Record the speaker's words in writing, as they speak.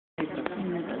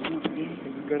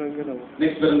Garang-garang.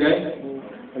 Next barangay?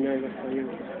 Kanyagas tayo.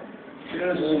 Sino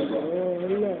na susunod ko?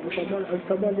 Wala. Ang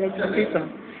sabal. Yung kita.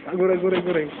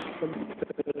 Guray.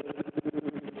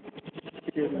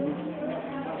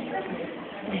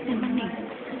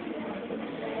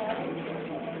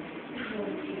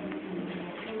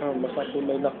 Basta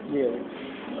kulay lakye.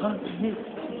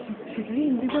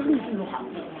 Hindi ba rin?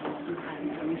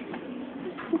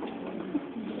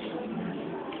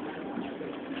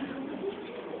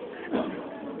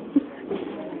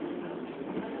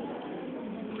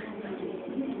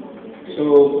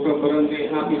 So, from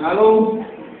Barangay Happy Hollow,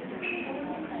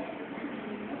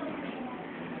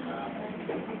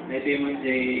 ito yung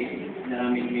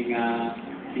namin mga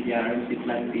CDRMC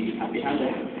plan di Happy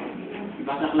Hollow.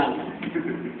 Ibasak lang.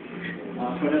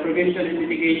 For the provincial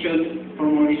identification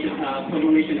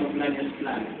formulation of land use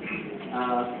plan,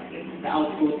 the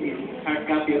output is hard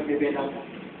copy of developed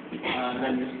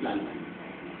land use plan.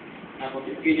 For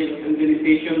the schedule of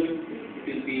implementation, it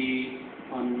will be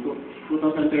on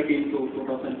 2013 to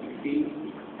 2016.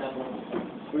 Tapos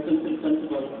person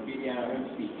responsible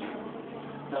BDRMC.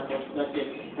 Tapos budget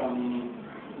from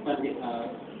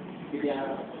BDRM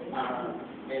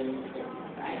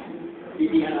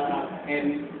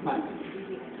fund.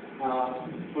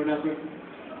 For the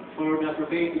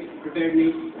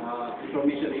preparedness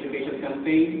information education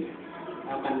campaign,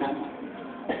 conduct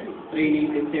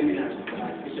training and seminars,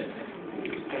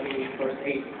 especially first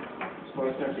aid for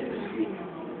search industry.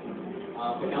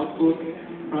 For the output,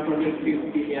 properly equipped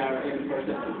BDRM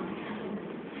personnel.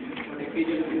 For the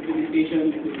schedule of implementation,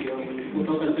 it will be on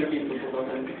 2013 to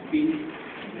 2016.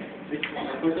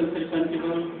 Persons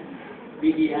responsible,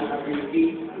 BDRMP,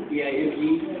 DIMG,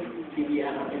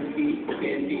 CDRMP,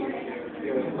 PNP,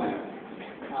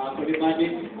 05. For the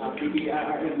budget,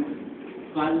 BDRM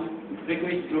fund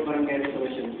request through barangay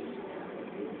resolution.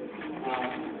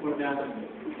 For the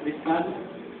response,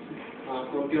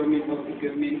 procurement of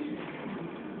equipment,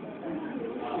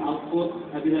 output,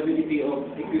 availability of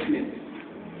equipment.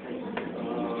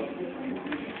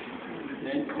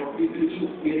 Then for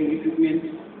PPE, hearing equipment,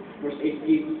 first aid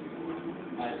kit,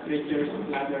 stretchers,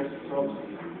 ladders, ropes,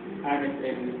 harness,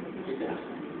 and etc.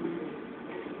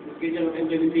 Schedule of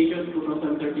implementation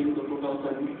 2013 to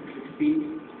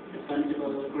 2016.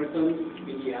 Responsible persons,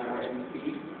 BDRMP.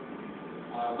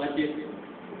 Budget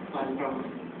fund from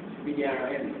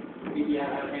BDRM,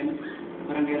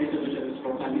 barangay resolutions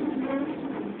for funding.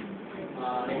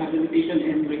 Rehabilitation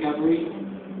and recovery,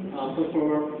 for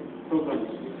programs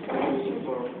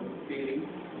for failing.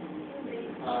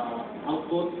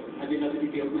 Output,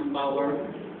 availability of manpower,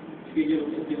 schedule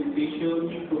of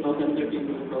implementation 2013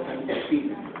 to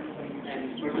 2016. And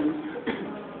persons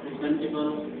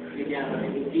responsible,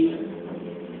 BDRMP,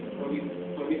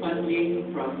 for the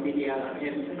funding from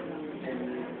BDRM and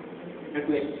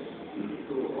request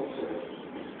to also.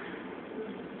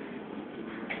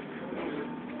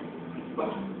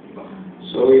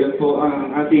 So, yan po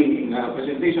ang ating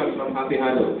presentation from Happy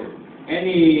Hollow.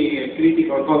 Any critic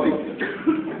or comment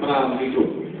from the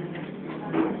group?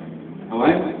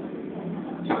 Awan?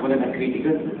 Saan ko na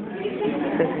nag-critical?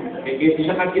 Kasi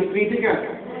siya kag-critical.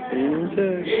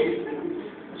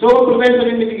 So, prevention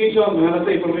and mitigation,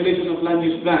 formulation of land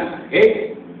use plan.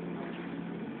 Okay?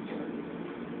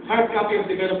 Hard copy of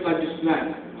developed land use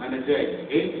plan.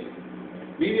 Okay?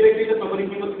 Bibigay dito,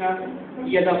 pabalimot nga,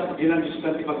 i-adapt din ang land use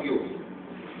plan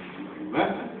Diba?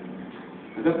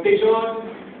 Adaptation,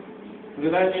 ang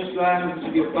land use plan,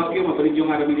 sige, Pagyo, mabalik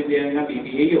yung aramitin din nga,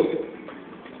 BBAO.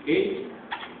 Okay?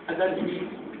 Adaptation,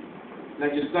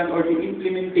 land use plan, or the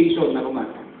implementation na kuman.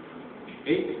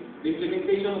 Okay? The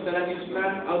implementation of the land use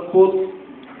plan, output,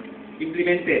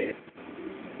 implemented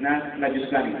na land use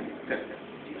plan.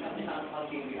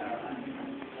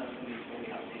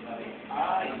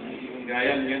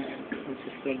 Gayan yan.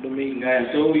 Gayan.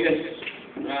 So, yes.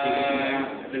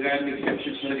 The gayan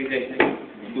exceptions na nagigay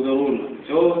to the rule.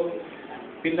 So,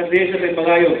 pinagdaya sa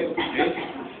pagayo. Okay?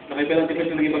 Nakipalang tipis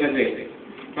na naging maganda.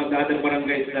 Pag-aadang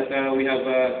barangays that we have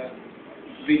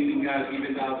been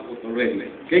given the output already.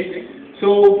 Okay? So,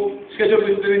 schedule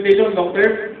of implementation, long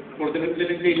term, for the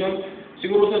implementation,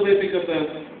 siguro sa basic of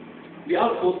the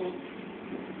output,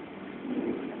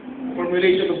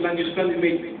 formulation of land use plan,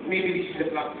 maybe this is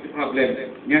the problem.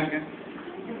 Yeah?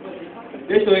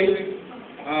 This way,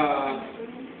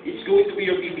 it's going to be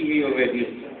your PPA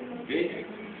already. Okay?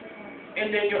 And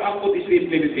then your output is the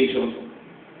implementation.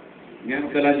 Yeah,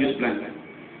 of the land use plan.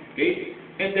 Okay?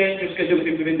 And then your schedule of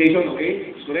implementation,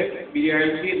 okay? It's correct?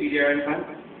 BDRMC and BDRM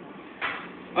fund.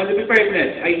 On the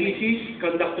preparedness, IDCs,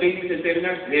 conduct trainings and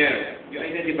seminars, there. You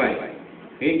identify.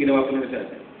 Okay? Ginawa ko naman sa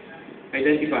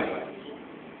identify.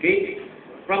 Okay?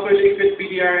 properly equipped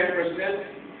PDRN personnel,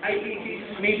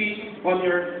 IPCs maybe on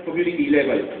your community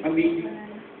level,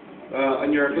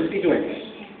 on your constituents.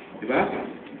 Diba?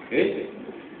 Okay?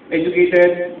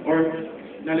 Educated or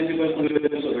knowledgeable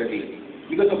individuals already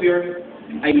because of your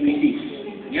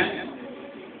IPCs. Yeah?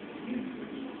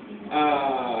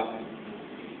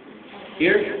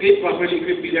 Here, okay, properly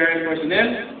equipped PDRN personnel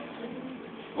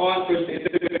on first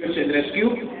aid and rescue.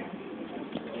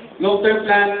 Long-term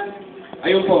plan,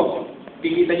 ayun po,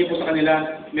 kikita niyo po sa kanila,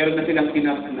 meron na silang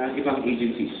tinap na ibang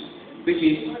agencies, which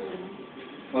is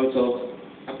also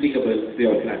applicable to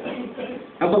your plan.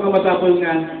 Habang matapol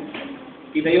nga,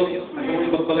 kita yun,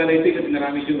 ang magpag-analyze kasi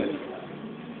narami yun.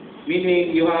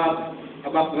 Meaning, you have a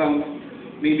background,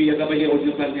 maybe yung old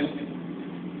plan nyo.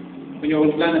 Kung yung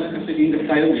old plan, kasi din na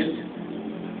tayo niya.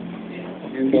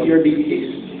 And these are DBCs.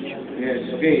 Yes,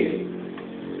 okay.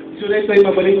 So, ito ay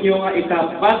mabalik nyo nga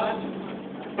itap, but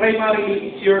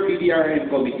primarily, it's your PDRN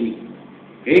committee.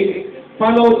 Okay?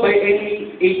 Followed by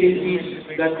any agencies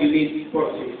that you need for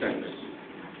assistance.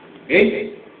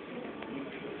 Okay?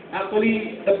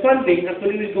 Actually, the funding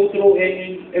will go through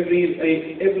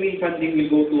every funding will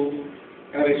go to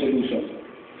a resolution.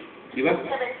 Diba?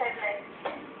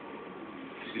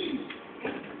 Excuse me.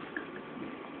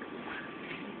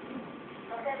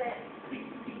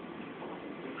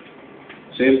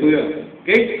 So, yun po yun.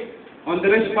 Okay? On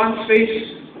the response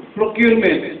phase,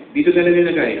 procurement. Dito na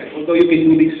nilagay. Although you can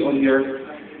do this on your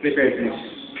preparedness.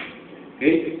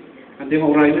 Okay? Hindi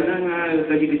mo oray na nga,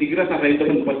 nagitigra sa kayo ito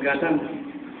ng pagkatang.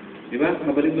 Diba?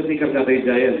 Mabalik mo sa ikargata yung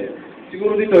giant.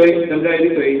 Siguro dito nalagay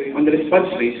dito on the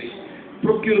response phase,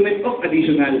 procurement of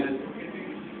additional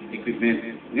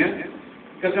equipment. Yeah?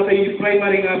 Kasi yung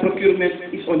primary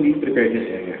procurement is on the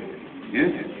preparedness area. Yeah?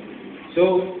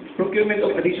 So, procurement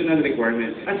of additional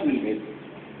requirements as needed.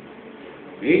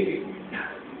 Okay?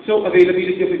 So,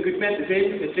 availability of equipment,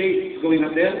 let's say it's going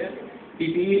up there.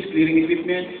 PPEs, clearing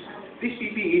equipment. These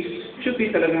PPEs should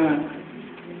be talaga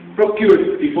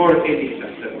procured before any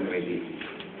disaster already.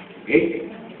 Okay?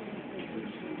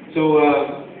 So,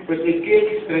 first aid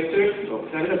kit, stretchers, so,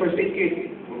 sana na first aid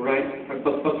kit. Alright?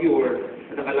 Pagpagpagyo or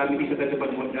nakalamiti sa tayo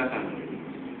pagmagkatan.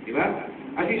 Diba?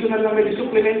 Additional lang, medyo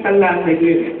supplemental lang na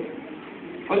ito.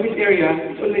 On this area,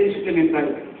 it's already supplemental.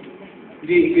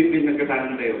 Hindi equipment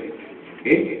nagkatanan tayo.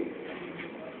 Okay?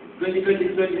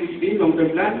 2020-2016,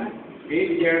 long-term plan.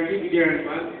 Okay? DRN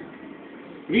plan.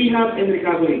 Rehab and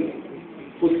recovery.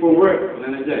 Put for work. Wala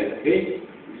na dyan. Okay?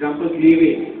 Example,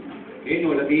 clearing. Okay?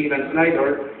 No, lagi landslide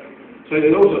or soil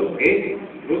erosion. Okay?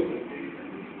 Good.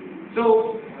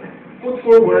 So, put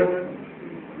for work.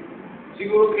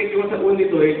 Siguro kahit yung sa uwan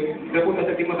nito napunta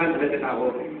sa timakan na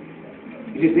tao.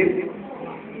 Is it it?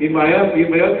 Di ba yun? Di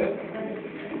ba yun?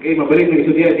 Okay, mabalik na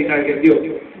iso diya, di target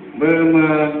yun.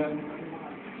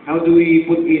 How do we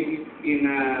put it in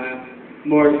a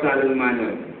more subtle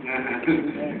manner?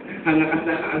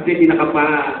 Kasi di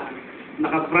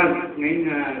naka-front.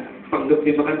 Ngayon, pagdok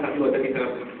di makan tatlo dati sa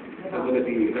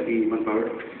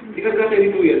manpower. Because dati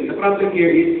dito yan, the problem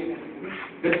here is,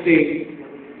 let's say,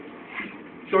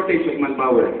 shortage of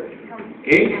manpower.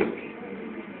 Okay?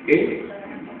 Okay?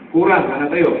 Kurang, na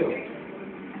tayo.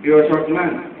 You are short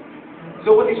man.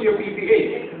 So what is your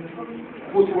PPA?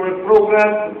 Food work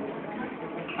program,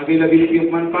 availability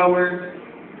of manpower,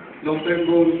 long-term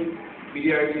goals,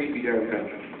 PDRC, PDRC.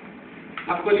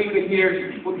 Actually, you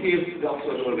can put here the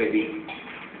options already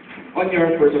on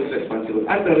your persons responsible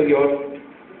under your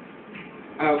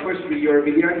first your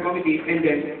PDRC committee and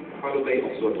then followed by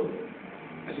Oxford,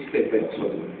 assisted by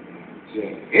Oxford. So,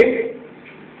 okay?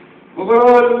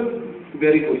 Overall,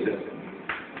 very good, sir.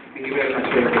 Thank you very much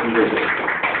for your presentation.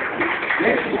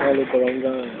 Next. Halo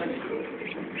barangay.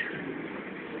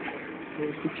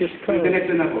 Pictures ka. The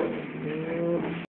next one ako.